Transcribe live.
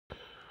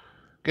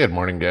Good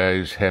morning,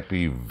 guys.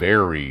 Happy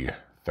very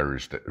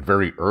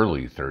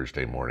early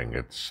Thursday morning.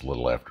 It's a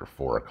little after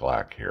 4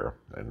 o'clock here,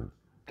 and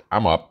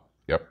I'm up.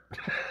 Yep,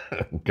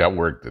 got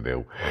work to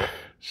do,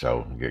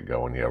 so get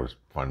going. Yeah, it was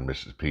fun.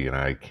 Mrs. P and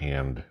I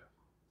canned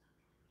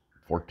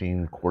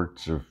 14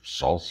 quarts of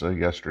salsa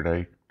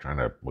yesterday, trying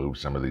to move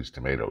some of these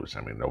tomatoes.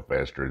 I mean, no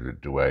faster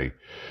do I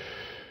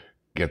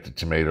get the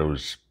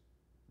tomatoes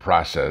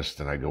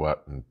processed and I go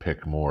out and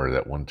pick more.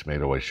 That one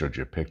tomato I showed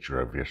you a picture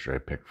of yesterday, I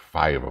picked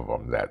 5 of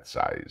them that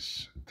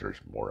size.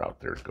 There's more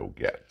out there to go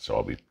get. So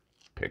I'll be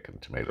picking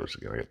tomatoes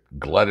again. I get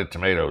glutted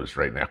tomatoes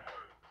right now.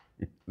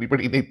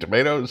 Anybody need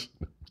tomatoes?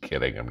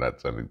 Kidding, I'm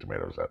not sending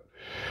tomatoes out.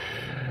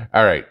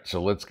 All right,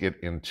 so let's get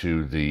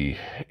into the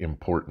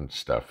important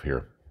stuff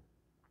here.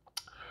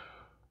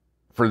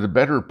 For the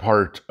better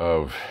part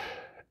of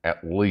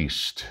at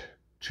least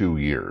 2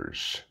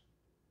 years,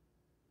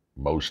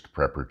 most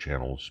prepper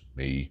channels,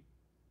 me,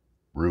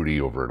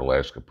 Rudy over at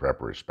Alaska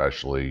Prepper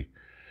especially,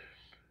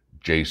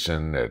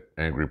 Jason at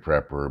Angry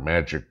Prepper,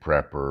 Magic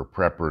Prepper,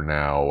 Prepper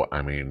Now,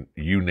 I mean,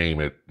 you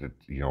name it,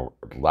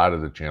 a lot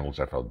of the channels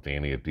I found,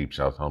 Danny at Deep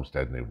South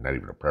Homestead, not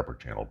even a prepper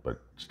channel,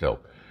 but still,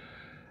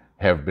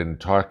 have been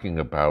talking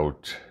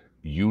about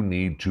you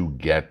need to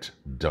get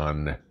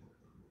done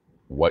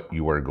what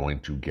you are going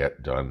to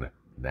get done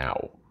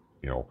now.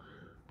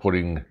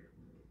 Putting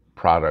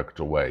product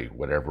away,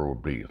 whatever it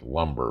would be,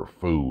 lumber,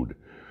 food,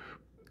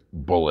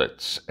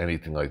 bullets,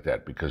 anything like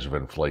that, because of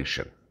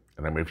inflation.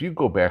 And I mean, if you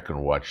go back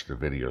and watch the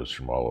videos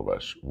from all of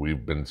us,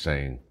 we've been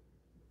saying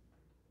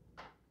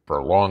for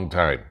a long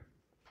time,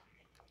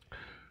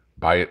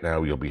 buy it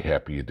now, you'll be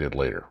happy you did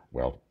later.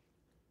 Well,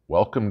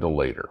 welcome to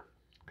later,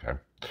 okay?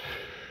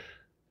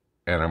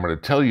 And I'm going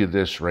to tell you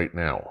this right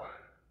now,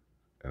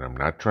 and I'm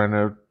not trying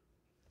to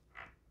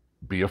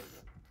be a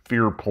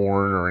fear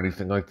porn or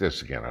anything like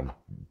this. Again, I'm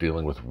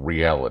dealing with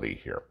reality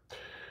here.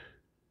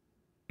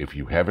 If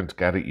you haven't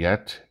got it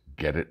yet,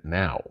 get it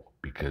now,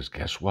 because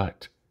guess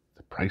what?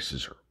 The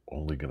prices are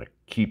only going to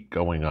keep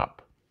going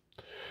up.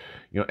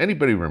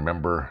 Anybody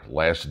remember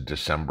last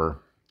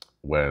December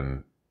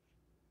when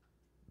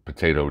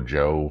Potato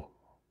Joe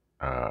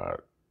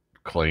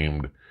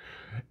claimed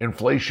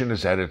inflation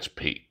is at its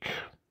peak?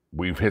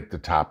 We've hit the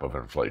top of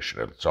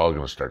inflation. It's all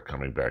going to start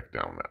coming back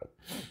down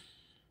now.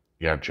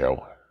 Yeah,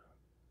 Joe,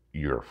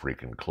 you're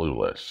freaking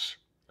clueless.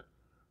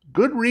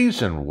 Good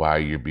reason why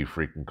you'd be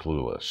freaking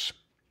clueless.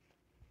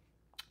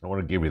 I want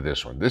to give you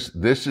this one.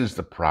 This is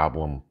the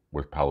problem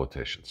with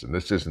politicians, and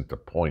this isn't the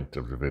point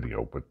of the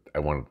video, but I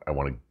want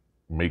to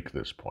make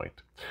this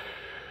point.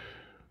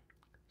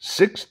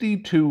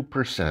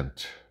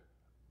 62%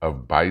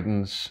 of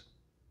Biden's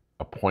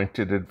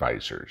appointed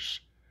advisors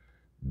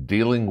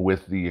dealing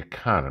with the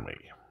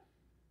economy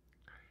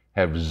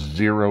have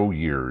 0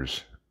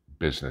 years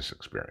business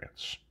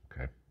experience.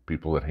 Okay,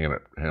 people that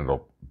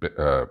handle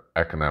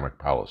economic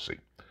policy.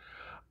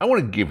 I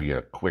want to give you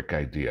a quick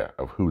idea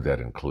of who that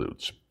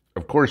includes.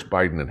 Of course,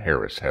 Biden and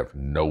Harris have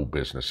no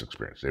business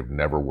experience. They've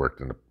never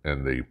worked in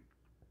the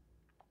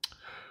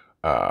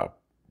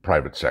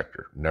private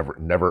sector.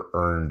 Never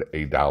earned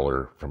a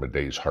dollar from a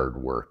day's hard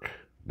work.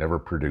 Never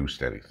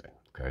produced anything.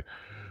 Okay,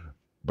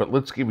 but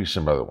let's give you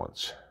some other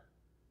ones.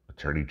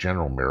 Attorney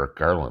General Merrick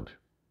Garland,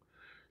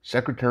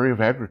 Secretary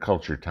of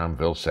Agriculture Tom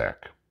Vilsack,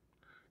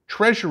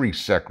 Treasury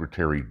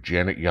Secretary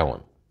Janet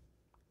Yellen.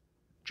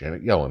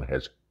 Janet Yellen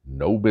has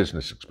no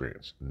business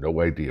experience,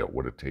 no idea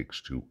what it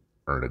takes to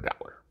earn a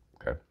dollar.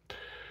 Okay.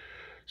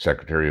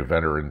 Secretary of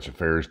Veterans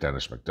Affairs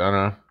Dennis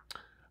McDonough,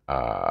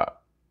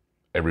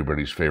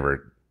 everybody's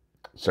favorite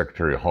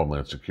Secretary of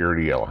Homeland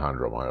Security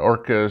Alejandro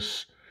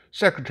Mayorkas,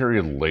 Secretary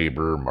of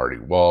Labor Marty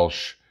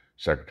Walsh,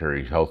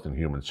 Secretary of Health and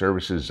Human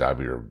Services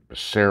Xavier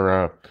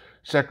Becerra,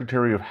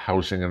 Secretary of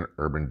Housing and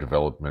Urban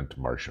Development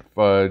Marcia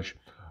Fudge,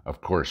 of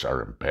course,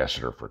 our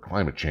Ambassador for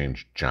Climate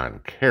Change,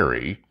 John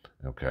Kerry,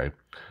 okay,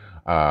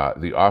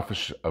 the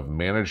Office of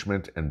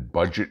Management and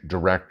Budget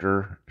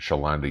Director,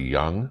 Shalonda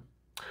Young,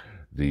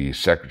 the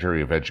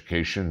Secretary of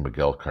Education,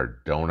 Miguel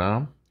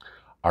Cardona,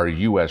 our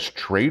U.S.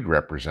 Trade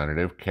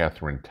Representative,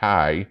 Catherine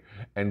Tai,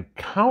 and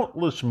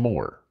countless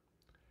more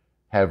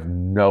have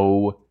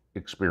no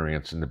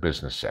experience in the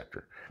business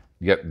sector.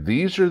 Yet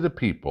these are the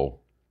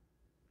people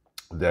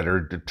that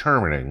are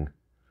determining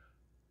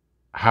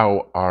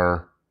how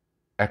our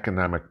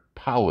economic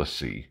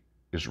policy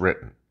is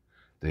written.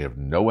 They have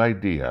no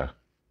idea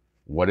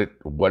what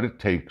it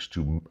takes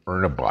to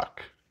earn a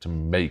buck, to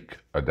make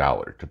a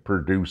dollar, to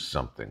produce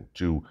something,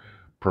 to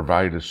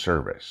provide a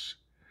service.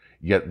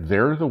 Yet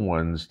they're the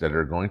ones that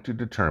are going to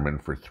determine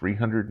for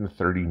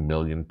 330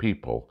 million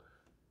people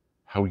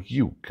how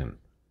you can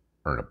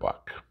earn a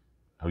buck,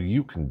 how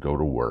you can go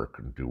to work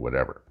and do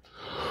whatever.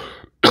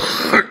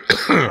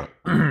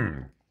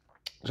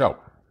 So,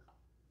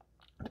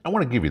 I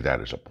want to give you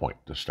that as a point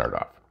to start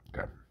off.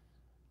 Okay.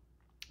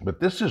 But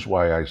this is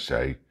why I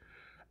say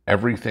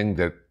everything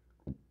that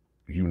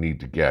you need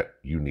to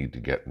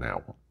get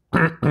now.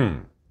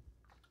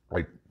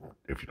 Like,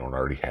 if you don't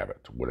already have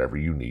it, whatever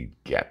you need,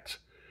 get.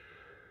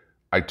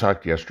 I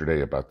talked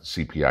yesterday about the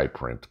CPI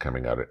print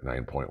coming out at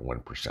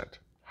 9.1%,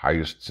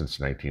 highest since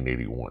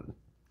 1981.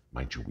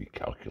 Mind you, we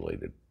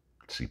calculated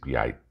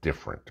CPI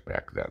different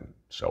back then.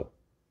 So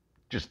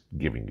just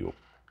giving you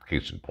a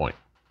case in point.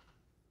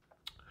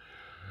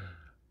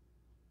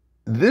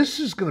 This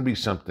is going to be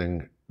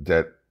something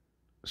that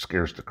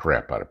scares the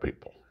crap out of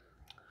people.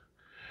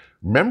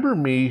 Remember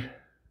me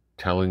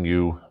telling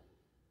you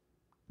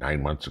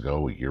 9 months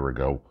ago, a year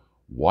ago,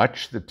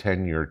 watch the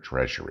 10-year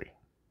Treasury.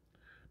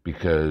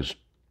 Because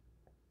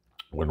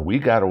when we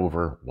got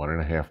over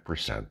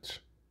 1.5%,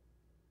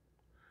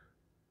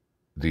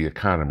 the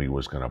economy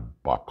was going to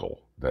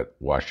buckle, that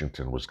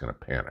Washington was going to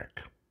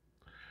panic.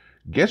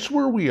 Guess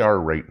where we are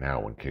right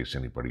now, in case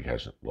anybody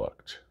hasn't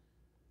looked?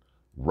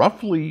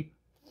 Roughly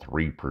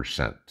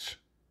 3%.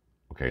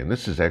 Okay, and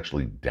this is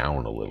actually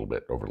down a little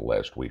bit over the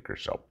last week or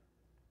so.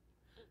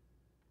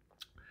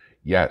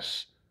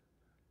 Yes,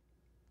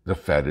 the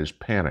Fed is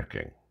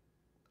panicking.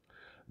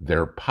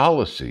 Their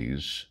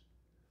policies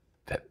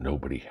that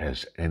nobody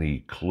has any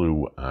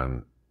clue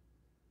on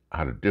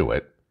how to do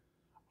it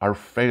are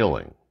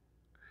failing,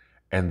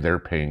 and they're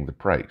paying the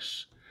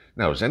price.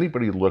 Now, has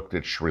anybody looked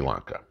at Sri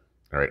Lanka?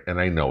 All right, and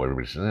I know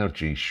everybody says, oh,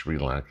 gee, Sri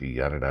Lanka,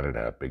 yada, yada,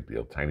 yada, big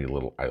deal, tiny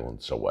little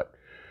island, so what?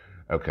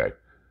 Okay.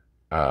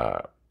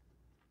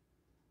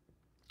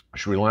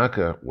 Sri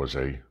Lanka was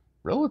a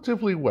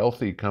relatively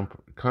wealthy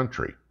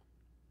country.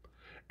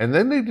 And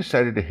then they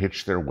decided to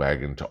hitch their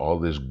wagon to all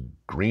this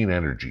green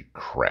energy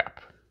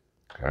crap.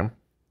 Okay?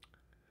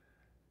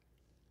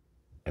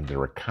 And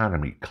their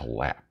economy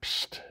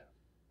collapsed.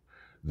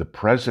 The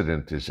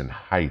president is in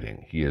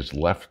hiding. He has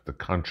left the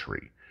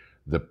country.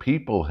 The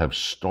people have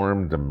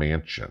stormed the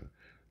mansion.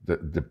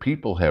 The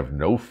people have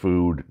no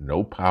food,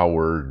 no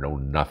power, no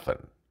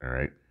nothing. All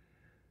right?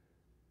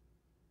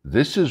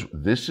 This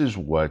is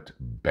what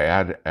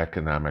bad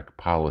economic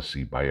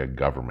policy by a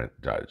government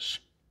does.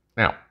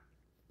 Now,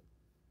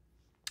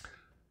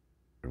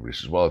 everybody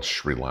says, well, it's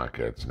Sri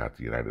Lanka, it's not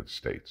the United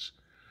States.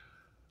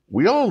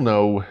 We all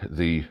know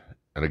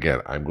and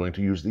again, I'm going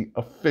to use the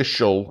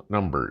official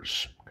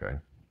numbers, okay?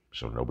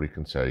 So nobody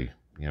can say,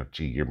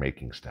 gee, you're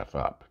making stuff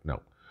up.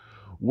 No.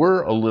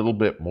 We're a little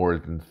bit more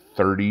than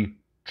 $30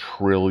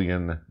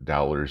 trillion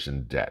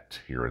in debt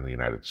here in the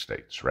United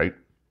States, right?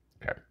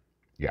 Okay,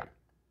 yeah.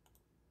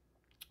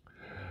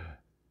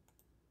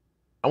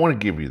 I want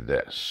to give you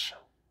this.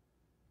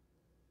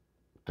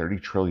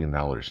 $30 trillion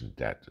in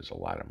debt is a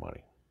lot of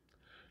money.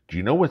 Do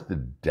you know what the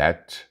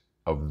debt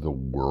of the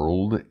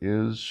world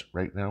is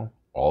right now?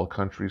 All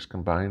countries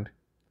combined?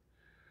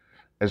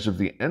 As of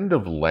the end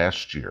of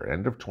last year,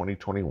 end of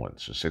 2021,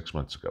 so 6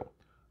 months ago,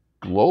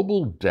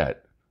 global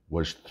debt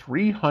was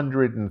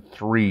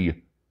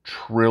 $303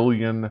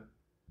 trillion.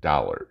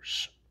 Now,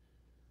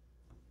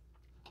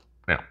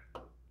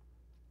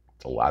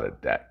 it's a lot of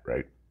debt,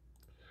 right?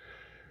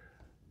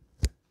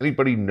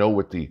 Anybody know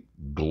what the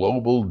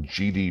global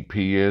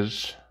GDP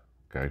is?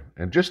 Okay,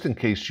 and just in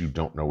case you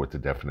don't know what the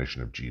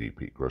definition of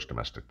GDP, gross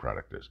domestic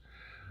product, is,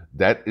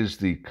 that is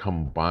the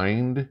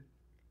combined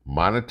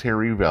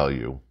monetary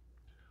value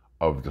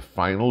of the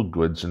final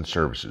goods and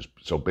services.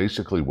 So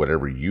basically,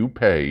 whatever you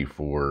pay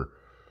for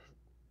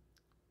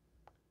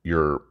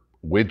your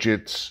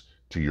widgets,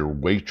 to your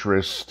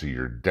waitress, to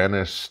your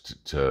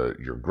dentist, to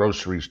your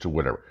groceries, to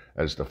whatever,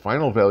 as the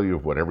final value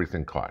of what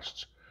everything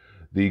costs.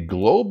 The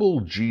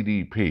global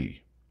GDP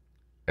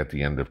at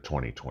the end of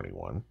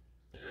 2021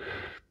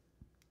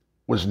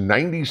 was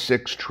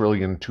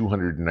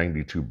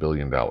 $96,292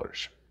 billion.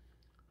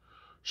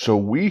 So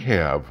we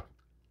have,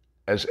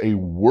 as a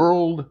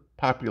world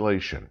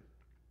population,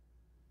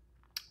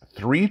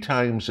 3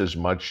 times as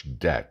much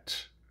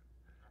debt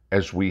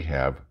as we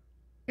have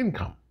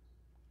income.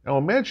 Now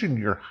imagine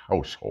your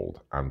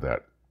household on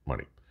that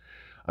money.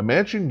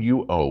 Imagine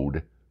you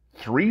owed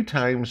 3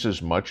 times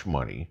as much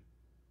money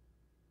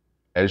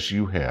as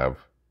you have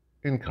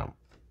income.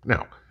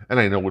 Now, and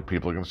I know what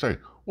people are going to say.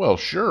 Well,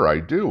 sure, I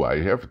do.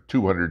 I have a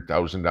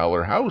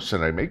 $200,000 house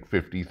and I make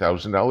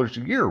 $50,000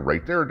 a year.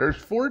 Right there, there's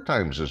 4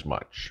 times as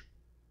much.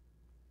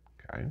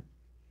 Okay.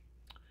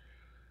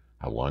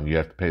 How long do you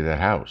have to pay that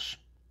house?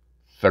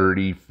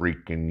 30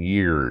 freaking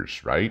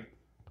years, right?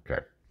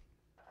 Okay.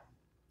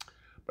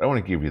 But I want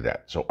to give you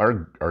that. So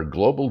our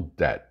global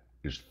debt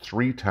is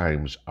 3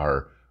 times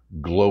our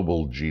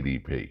global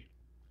GDP.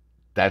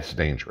 That's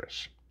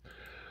dangerous.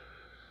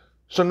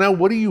 So now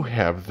what do you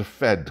have the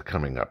Fed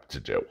coming up to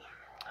do?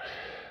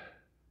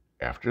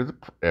 After the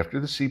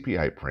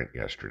CPI print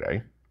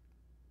yesterday,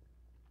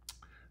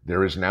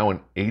 there is now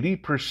an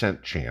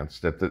 80% chance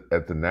that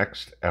at the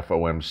next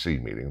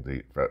FOMC meeting,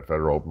 the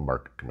Federal Open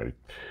Market Committee,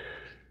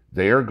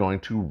 they are going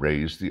to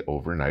raise the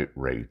overnight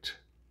rate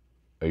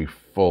a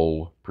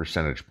full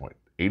percentage point.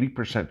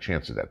 80%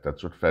 chance of that.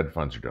 That's what Fed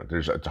funds are doing.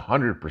 It's a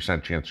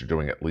 100% chance they're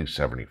doing at least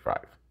 75.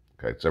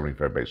 Okay,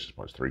 75 basis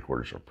points,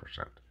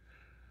 0.75%.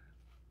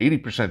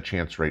 80%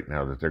 chance right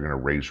now that they're going to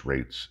raise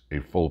rates a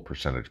full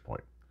percentage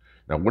point.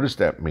 Now, what does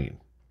that mean?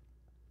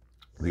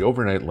 The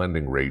overnight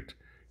lending rate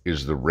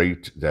is the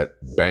rate that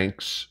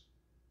banks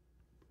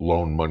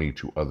loan money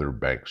to other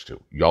banks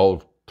to. Y'all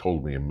have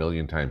told me a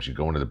million times, you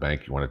go into the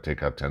bank, you want to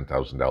take out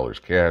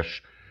 $10,000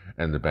 cash,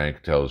 and the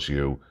bank tells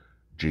you,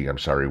 gee, I'm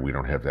sorry, we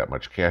don't have that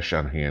much cash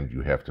on hand.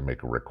 You have to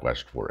make a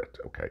request for it.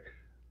 Okay.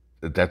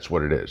 That's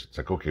what it is. It's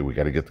like, okay, we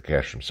got to get the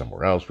cash from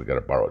somewhere else. We got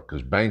to borrow it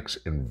because banks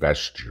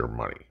invest your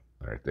money.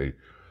 All right. They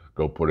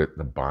go put it in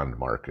the bond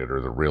market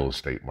or the real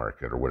estate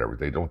market or whatever.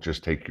 They don't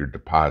just take your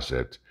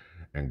deposit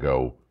and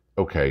go,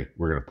 okay,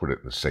 we're going to put it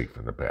in the safe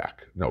in the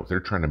back. No, they're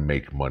trying to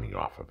make money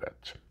off of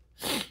it.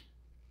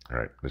 All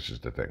right. This is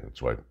the thing.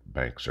 That's why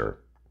banks are,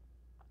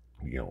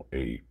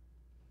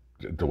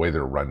 the way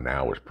they're run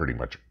now is pretty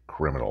much a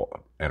criminal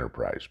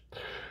enterprise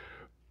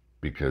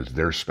because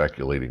they're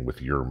speculating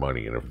with your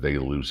money. And if they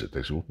lose it,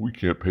 they say, well, we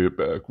can't pay it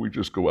back. We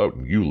just go out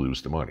and you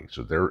lose the money.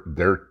 So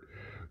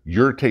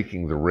you're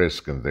taking the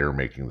risk and they're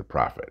making the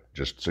profit,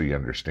 just so you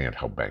understand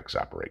how banks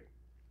operate.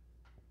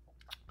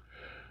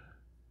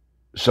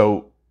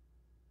 So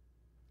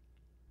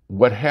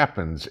what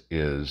happens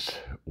is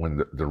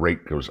when the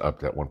rate goes up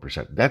that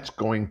 1%, that's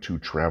going to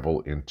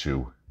travel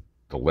into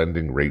the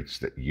lending rates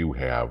that you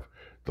have,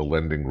 the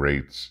lending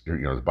rates,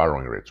 the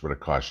borrowing rates, what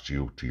it costs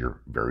you to your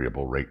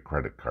variable rate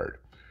credit card.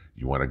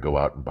 You want to go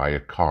out and buy a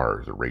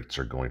car, the rates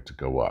are going to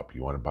go up.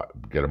 You want to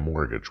get a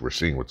mortgage. We're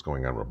seeing what's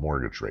going on with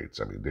mortgage rates.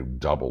 I mean, they've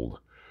doubled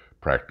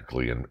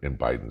practically in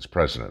Biden's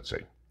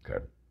presidency.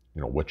 Okay,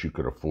 what you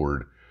could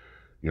afford,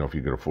 if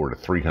you could afford a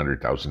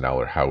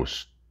 $300,000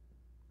 house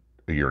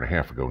a year and a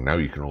half ago, now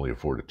you can only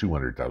afford a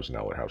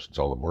 $200,000 house. It's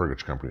all the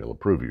mortgage company will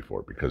approve you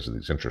for because of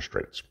these interest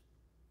rates.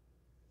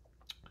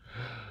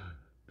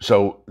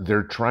 So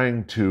they're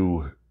trying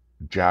to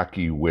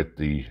jockey with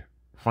the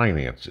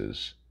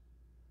finances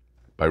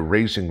by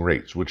raising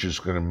rates, which is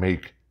going to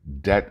make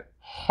debt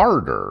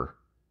harder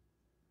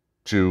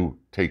to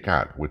take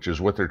on, which is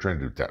what they're trying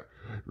to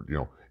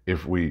do.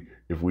 If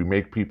we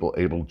make people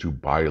able to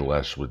buy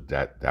less with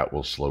debt, that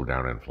will slow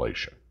down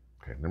inflation.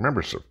 Okay,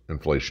 remember,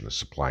 inflation is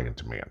supply and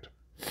demand.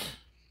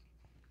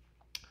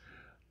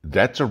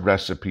 That's a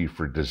recipe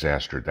for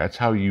disaster. That's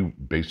how you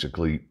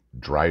basically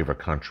drive a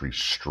country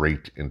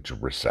straight into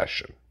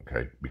recession,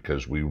 okay?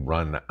 Because we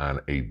run on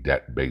a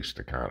debt-based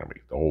economy.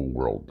 The whole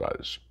world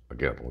does.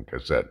 Again, like I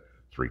said,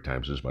 3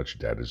 times as much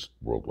debt as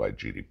worldwide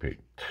GDP.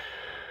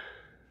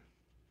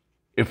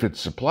 If it's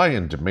supply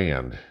and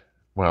demand,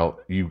 well,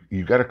 you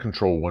got to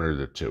control one or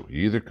the two.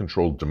 You either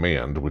control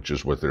demand, which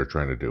is what they're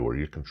trying to do, or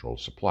you control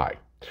supply.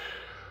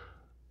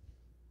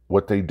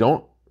 What they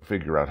don't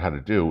figure out how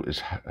to do is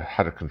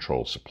how to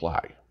control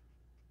supply.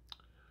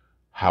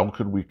 How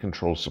could we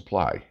control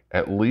supply?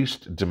 At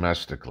least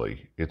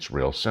domestically, it's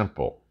real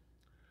simple.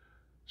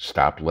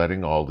 Stop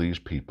letting all these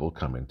people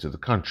come into the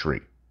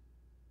country.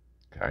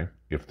 Okay?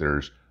 If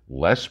there's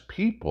less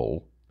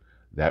people,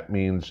 that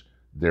means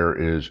there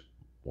is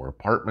more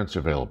apartments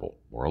available,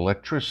 more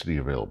electricity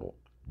available,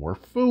 more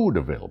food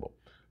available.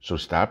 So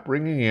stop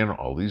bringing in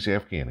all these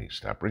Afghanis,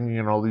 stop bringing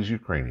in all these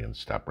Ukrainians,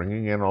 stop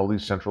bringing in all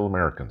these Central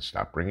Americans,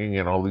 stop bringing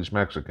in all these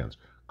Mexicans.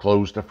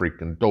 Close the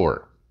freaking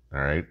door,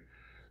 all right?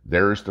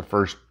 There's the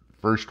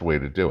first way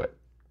to do it.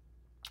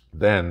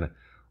 Then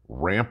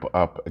ramp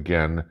up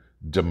again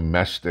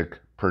domestic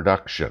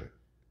production.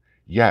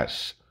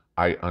 Yes,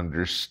 I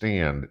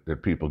understand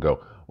that people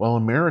go, well,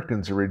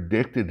 Americans are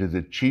addicted to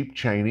the cheap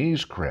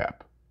Chinese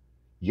crap.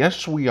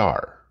 Yes, we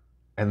are.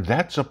 And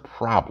that's a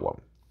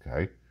problem,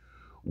 okay?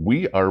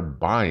 We are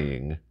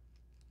buying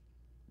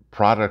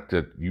product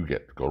that you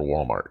get. Go to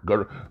Walmart.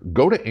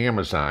 Go to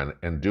Amazon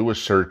and do a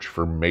search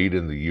for Made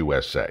in the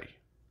USA,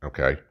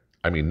 okay?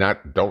 I mean,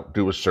 don't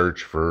do a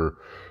search for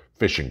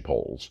fishing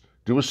poles.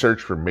 Do a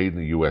search for Made in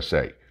the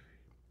USA.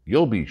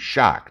 You'll be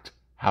shocked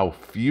how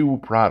few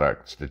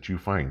products that you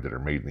find that are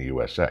made in the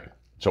USA.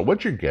 So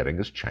what you're getting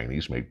is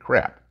Chinese-made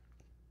crap.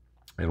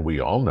 And we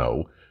all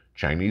know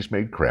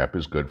Chinese-made crap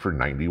is good for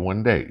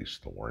 91 days.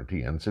 The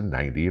warranty ends in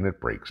 90 and it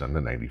breaks on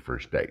the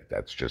 91st day.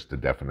 That's just the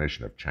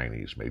definition of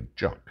Chinese-made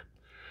junk.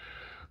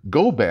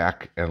 Go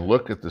back and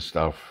look at the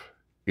stuff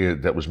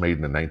that was made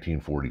in the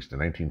 1940s, the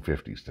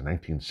 1950s, the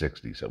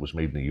 1960s, that was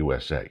made in the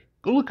USA.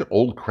 Go look at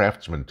old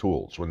Craftsman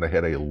tools when they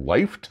had a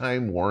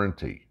lifetime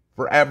warranty,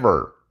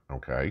 forever,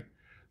 okay?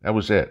 That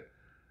was it,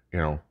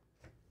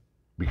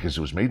 because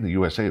it was made in the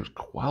USA. It was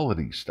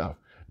quality stuff.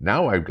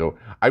 Now I've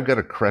got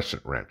a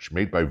crescent wrench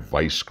made by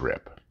Vice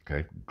Grip,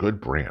 okay? Good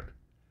brand.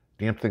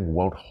 Damn thing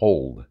won't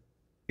hold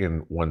in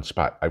one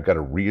spot. I've got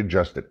to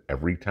readjust it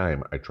every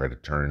time I try to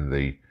turn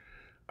the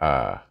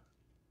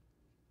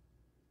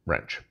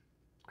wrench,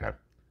 okay?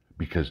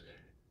 Because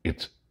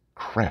it's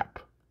crap,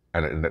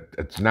 and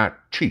it's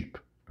not cheap,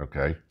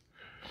 okay?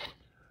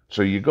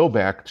 So you go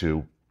back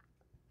to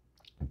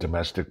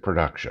domestic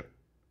production,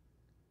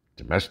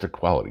 domestic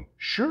quality.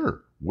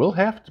 Sure, we'll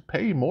have to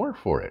pay more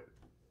for it.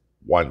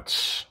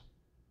 Once,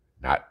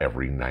 not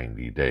every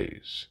 90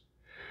 days.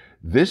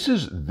 This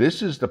is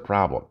the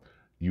problem.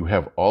 You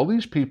have all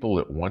these people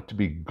that want to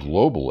be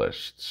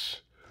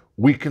globalists.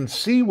 We can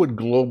see what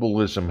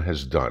globalism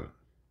has done.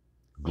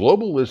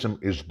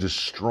 Globalism is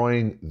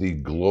destroying the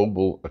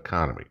global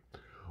economy.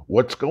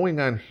 What's going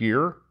on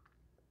here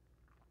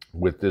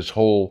with this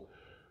whole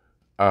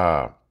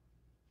uh,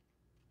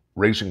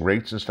 raising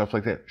rates and stuff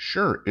like that,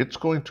 sure, it's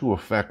going to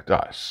affect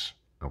us.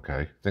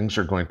 Okay, things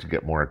are going to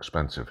get more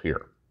expensive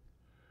here.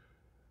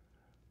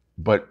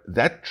 But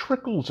that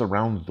trickles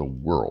around the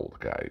world,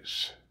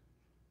 guys.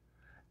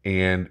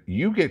 And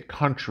you get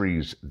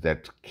countries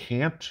that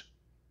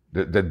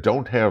that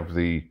don't have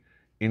the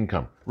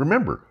income.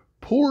 Remember,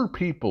 poor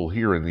people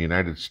here in the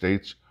United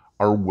States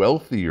are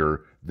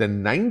wealthier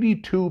than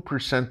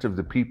 92% of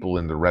the people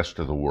in the rest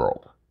of the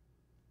world.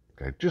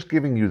 Okay, just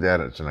giving you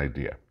that as an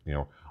idea.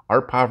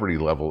 Our poverty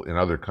level in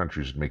other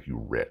countries would make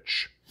you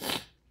rich.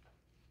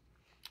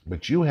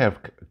 But you have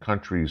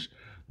countries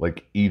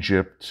like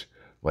Egypt,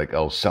 like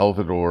El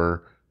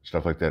Salvador,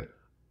 stuff like that,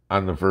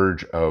 on the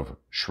verge of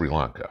Sri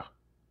Lanka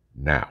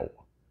now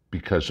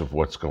because of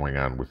what's going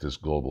on with this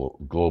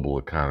global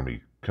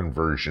economy,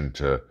 conversion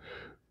to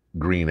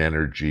green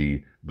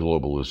energy,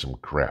 globalism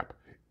crap.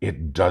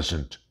 It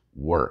doesn't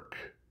work.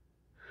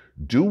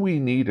 Do we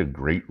need a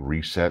great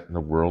reset in the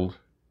world?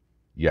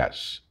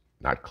 Yes.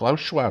 Not Klaus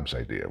Schwab's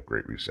idea of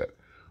great reset.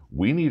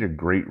 We need a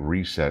great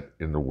reset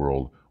in the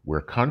world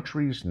where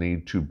countries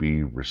need to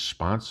be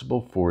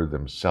responsible for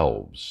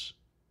themselves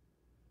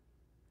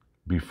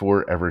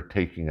before ever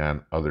taking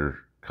on other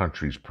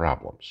countries'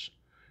 problems.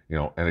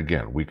 And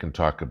again, we can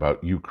talk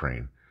about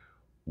Ukraine.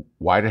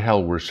 Why the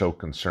hell we're so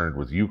concerned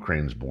with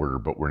Ukraine's border,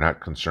 but we're not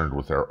concerned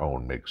with our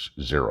own makes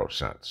zero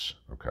sense,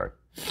 okay?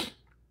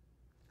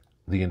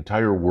 The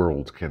entire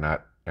world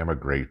cannot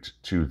emigrate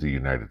to the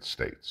United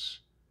States.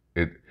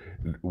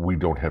 We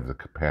don't have the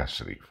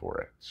capacity for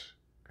it,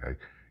 okay?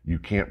 You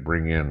can't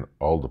bring in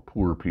all the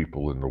poor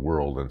people in the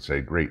world and say,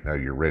 great, now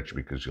you're rich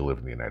because you live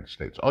in the United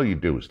States. All you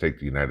do is take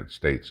the United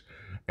States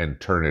and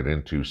turn it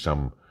into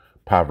some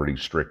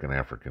poverty-stricken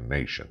African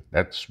nation.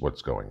 That's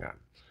what's going on.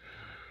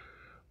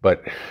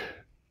 But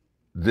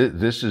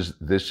this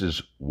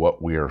is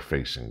what we are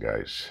facing,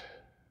 guys.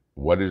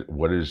 What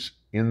is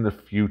in the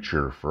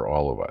future for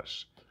all of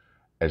us?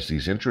 As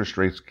these interest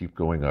rates keep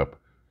going up,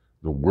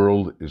 the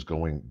world is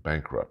going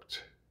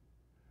bankrupt.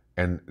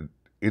 And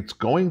it's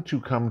going to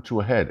come to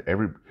a head.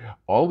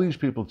 All these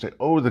people say,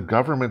 oh, the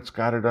government's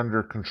got it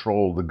under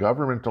control. The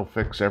government will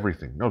fix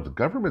everything. No, the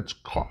government's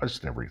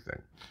caused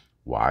everything.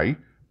 Why?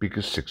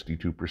 Because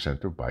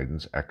 62% of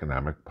Biden's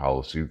economic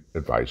policy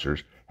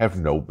advisors have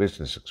no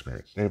business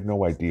experience. They have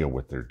no idea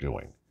what they're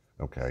doing,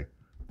 okay?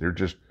 They're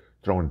just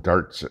throwing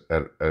darts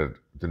at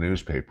the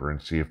newspaper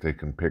and see if they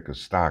can pick a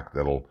stock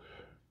that'll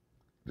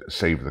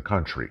save the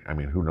country. I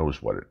mean, who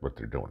knows what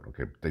they're doing,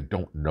 okay? But they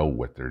don't know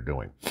what they're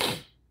doing.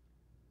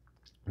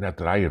 Not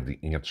that I have the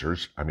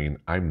answers. I mean,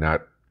 I'm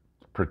not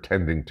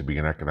pretending to be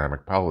an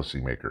economic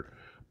policymaker,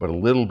 but a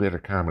little bit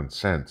of common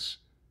sense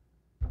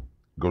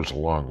goes a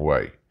long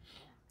way.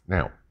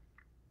 Now,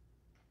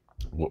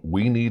 what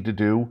we need to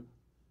do,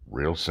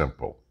 real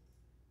simple.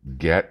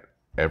 Get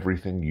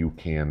everything you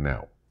can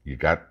now. You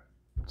got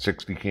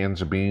 60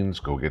 cans of beans,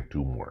 go get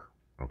 2 more,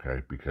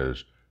 okay?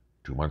 Because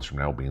 2 months from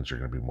now, beans are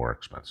going to be more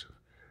expensive.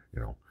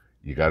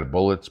 You got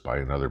bullets, buy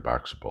another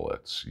box of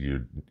bullets.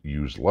 You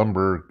use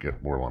lumber,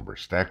 get more lumber.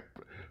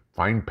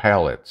 Find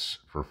pallets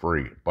for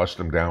free. Bust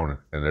them down,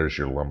 and there's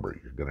your lumber.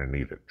 You're going to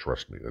need it.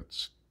 Trust me.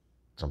 That's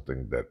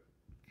something that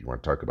you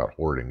want to talk about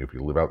hoarding. If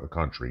you live out in the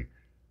country,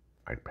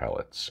 find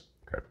pallets.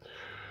 Okay.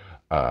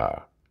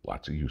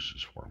 Lots of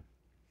uses for them.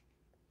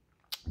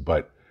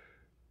 But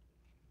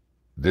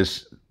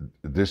this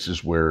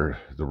is where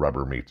the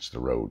rubber meets the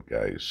road,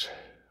 guys.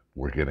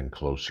 We're getting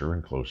closer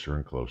and closer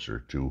and closer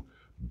to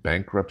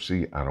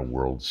bankruptcy on a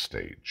world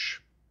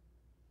stage.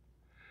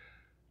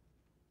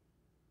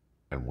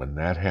 And when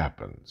that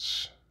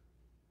happens,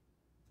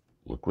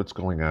 look what's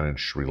going on in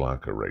Sri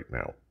Lanka right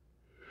now.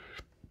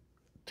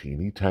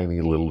 Teeny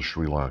tiny little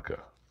Sri Lanka.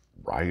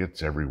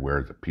 Riots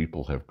everywhere. The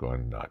people have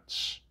gone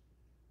nuts.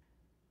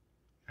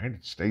 The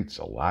United States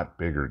a lot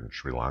bigger than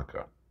Sri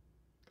Lanka.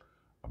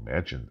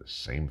 Imagine the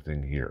same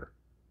thing here.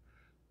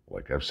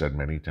 Like I've said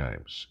many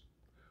times,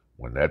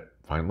 when that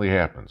finally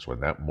happens,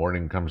 when that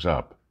morning comes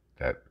up,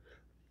 that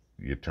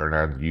you turn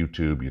on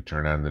YouTube, you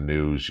turn on the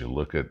news, you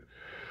look at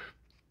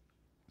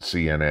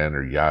CNN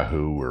or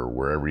Yahoo or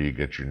wherever you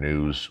get your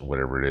news,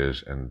 whatever it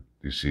is, and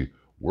you see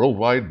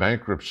worldwide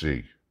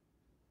bankruptcy.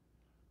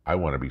 I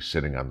want to be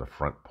sitting on the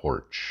front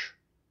porch,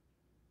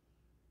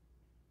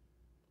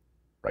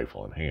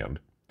 rifle in hand,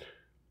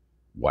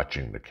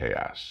 watching the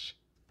chaos.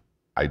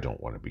 I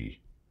don't want to be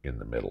in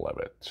the middle of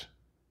it.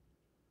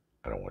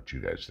 I don't want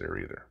you guys there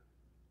either.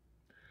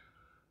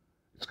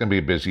 It's going to be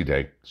a busy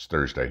day. It's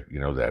Thursday. You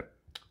know that.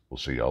 We'll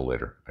see y'all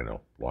later. I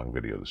know, long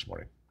video this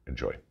morning.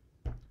 Enjoy.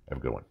 Have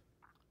a good one.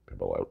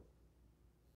 Pinball out.